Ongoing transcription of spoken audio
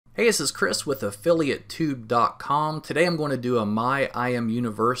Hey, this is Chris with AffiliateTube.com. Today I'm going to do a My IM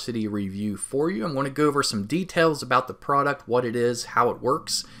University review for you. I'm going to go over some details about the product, what it is, how it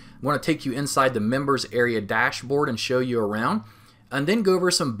works. I'm going to take you inside the members area dashboard and show you around, and then go over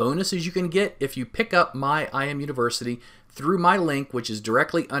some bonuses you can get if you pick up My IM University through my link, which is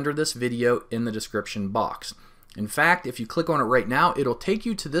directly under this video in the description box. In fact, if you click on it right now, it'll take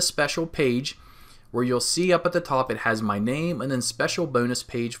you to this special page where you'll see up at the top it has my name and then special bonus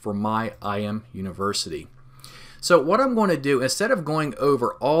page for My IM University. So what I'm going to do, instead of going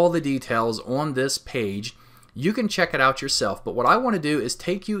over all the details on this page, you can check it out yourself, but what I want to do is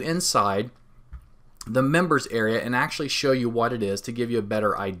take you inside the members area and actually show you what it is to give you a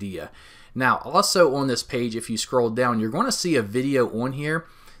better idea. Now also on this page, if you scroll down, you're going to see a video on here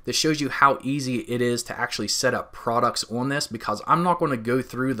that shows you how easy it is to actually set up products on this, because I'm not going to go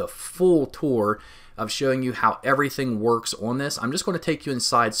through the full tour of showing you how everything works on this. I'm just going to take you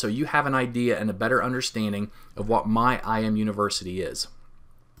inside so you have an idea and a better understanding of what My IM University is.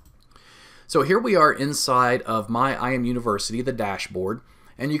 So here we are inside of My IM University, the dashboard,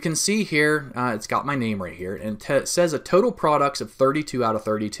 and you can see here it's got my name right here, and it says a total products of 32 out of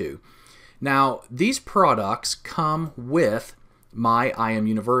 32. Now these products come with My IM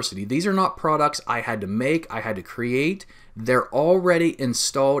University. These are not products I had to make, I had to create. They're already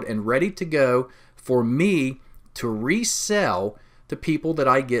installed and ready to go for me to resell to people that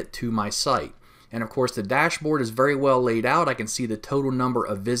I get to my site. And of course the dashboard is very well laid out. I can see the total number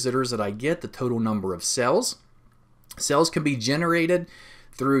of visitors that I get, the total number of sales. Sales can be generated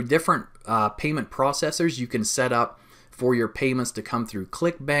through different payment processors you can set up for your payments to come through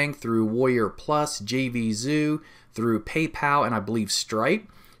ClickBank, through Warrior Plus, JVZoo, through PayPal, and I believe Stripe.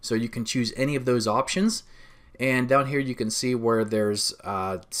 So you can choose any of those options. And down here you can see where there's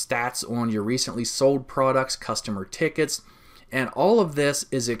stats on your recently sold products, customer tickets, and all of this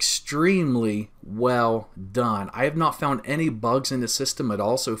is extremely well done. I have not found any bugs in the system at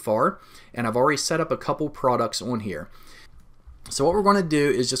all so far, and I've already set up a couple products on here. So what we're going to do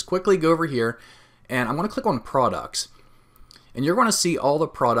is just quickly go over here, and I'm going to click on products. And you're going to see all the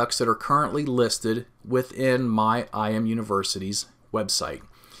products that are currently listed within My IM University's website.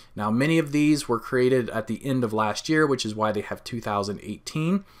 Now many of these were created at the end of last year, which is why they have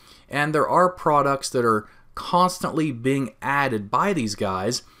 2018. And there are products that are constantly being added by these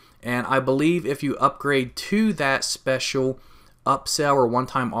guys. And I believe if you upgrade to that special upsell or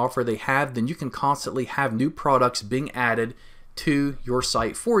one-time offer they have, then you can constantly have new products being added to your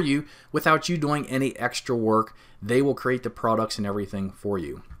site for you without you doing any extra work. They will create the products and everything for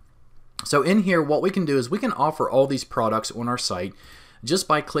you. So in here, what we can do is we can offer all these products on our site just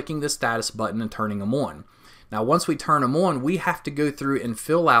by clicking the status button and turning them on. Now once we turn them on, we have to go through and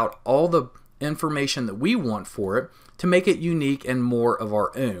fill out all the information that we want for it to make it unique and more of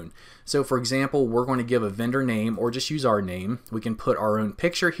our own. So for example, we're going to give a vendor name or just use our name. We can put our own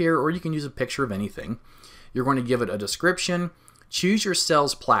picture here, or you can use a picture of anything. You're going to give it a description, choose your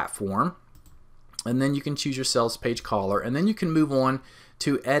sales platform, and then you can choose your sales page caller, and then you can move on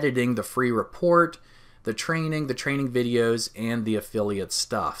to editing the free report, the training videos, and the affiliate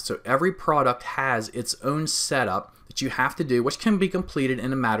stuff. So every product has its own setup that you have to do, which can be completed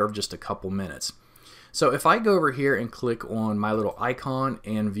in a matter of just a couple minutes. So if I go over here and click on my little icon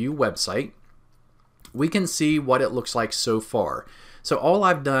and view website, we can see what it looks like so far. So all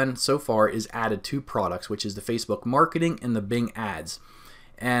I've done so far is added two products, which is the Facebook marketing and the Bing ads.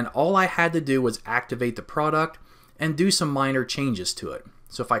 And all I had to do was activate the product and do some minor changes to it.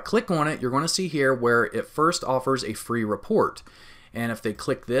 So if I click on it, you're going to see here where it first offers a free report. And if they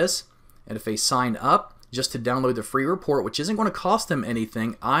click this, and if they sign up just to download the free report, which isn't going to cost them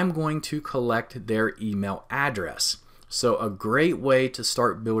anything, I'm going to collect their email address. So a great way to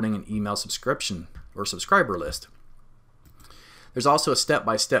start building an email subscription or subscriber list. There's also a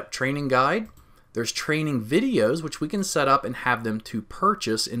step-by-step training guide. There's training videos, which we can set up and have them to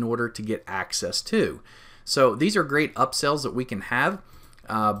purchase in order to get access to. So these are great upsells that we can have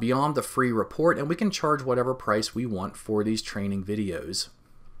beyond the free report, and we can charge whatever price we want for these training videos.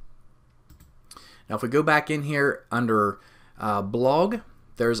 Now if we go back in here under blog,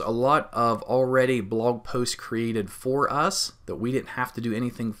 there's a lot of already blog posts created for us that we didn't have to do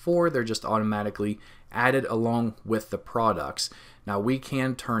anything for. They're just automatically added along with the products. Now we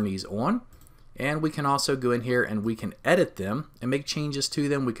can turn these on, and we can also go in here and we can edit them and make changes to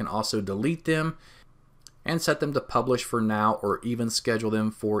them. We can also delete them and set them to publish for now, or even schedule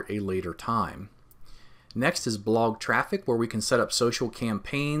them for a later time. Next is blog traffic, where we can set up social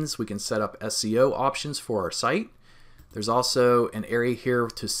campaigns. We can set up SEO options for our site. There's also an area here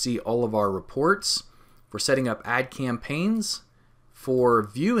to see all of our reports. For setting up ad campaigns, for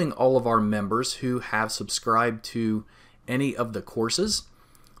viewing all of our members who have subscribed to any of the courses.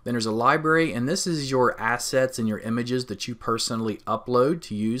 Then there's a library, and this is your assets and your images that you personally upload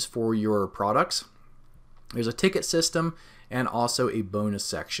to use for your products. There's a ticket system and also a bonus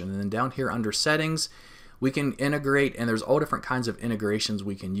section. And then down here under settings, we can integrate, and there's all different kinds of integrations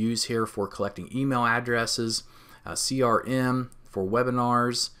we can use here for collecting email addresses, CRM, for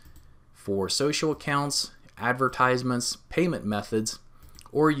webinars, for social accounts, advertisements, payment methods,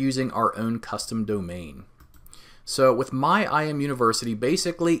 or using our own custom domain. So with My IM University,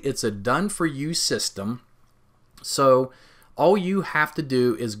 basically it's a done-for-you system. So all you have to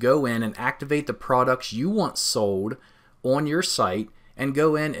do is go in and activate the products you want sold on your site, and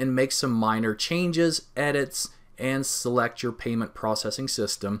go in and make some minor changes, edits, and select your payment processing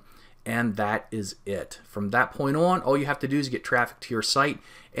system, and that is it. From that point on, all you have to do is get traffic to your site,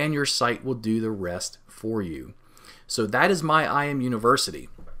 and your site will do the rest for you. So that is My IM University.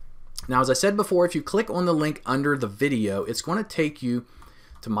 Now, as I said before, if you click on the link under the video, it's going to take you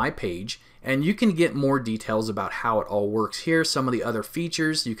to my page, and you can get more details about how it all works here, some of the other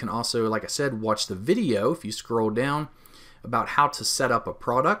features. You can also, like I said, watch the video if you scroll down about how to set up a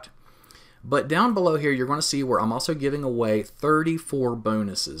product. But down below here, you're going to see where I'm also giving away 34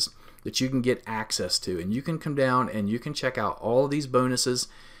 bonuses that you can get access to, and you can come down and you can check out all of these bonuses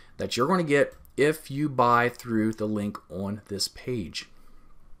that you're going to get if you buy through the link on this page.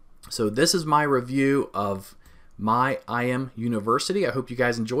 So this is my review of My IM University. I hope you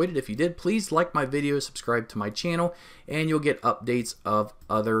guys enjoyed it. If you did, please like my video, subscribe to my channel, and you'll get updates of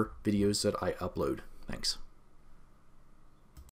other videos that I upload. Thanks.